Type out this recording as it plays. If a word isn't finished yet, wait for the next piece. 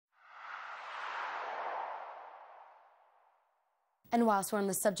And whilst we're on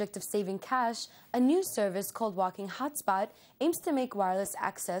the subject of saving cash, a new service called WalkingHotSpot aims to make wireless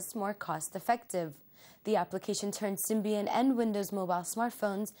access more cost-effective. The application turns Symbian and Windows mobile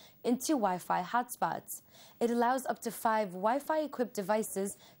smartphones into Wi-Fi hotspots. It allows up to 5 Wi-Fi-equipped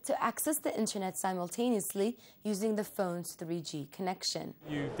devices to access the internet simultaneously using the phone's 3G connection.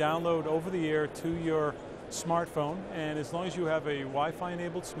 You download over the air to your smartphone, and as long as you have a Wi-Fi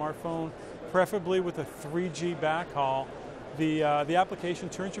enabled smartphone, preferably with a 3G backhaul, the application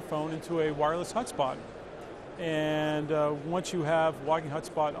turns your phone into a wireless hotspot. And once you have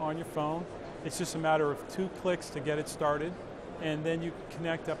WalkingHotSpot on your phone, it's just a matter of 2 clicks to get it started, and then you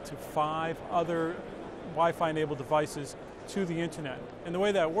connect up to 5 other Wi-Fi enabled devices to the internet. And the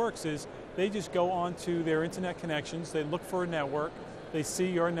way that works is they just go onto their internet connections, they look for a network, they see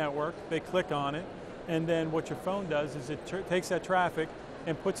your network, they click on it, and then what your phone does is it takes that traffic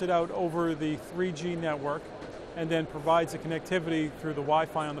and puts it out over the 3G network, and then provides the connectivity through the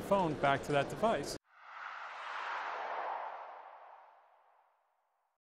Wi-Fi on the phone back to that device.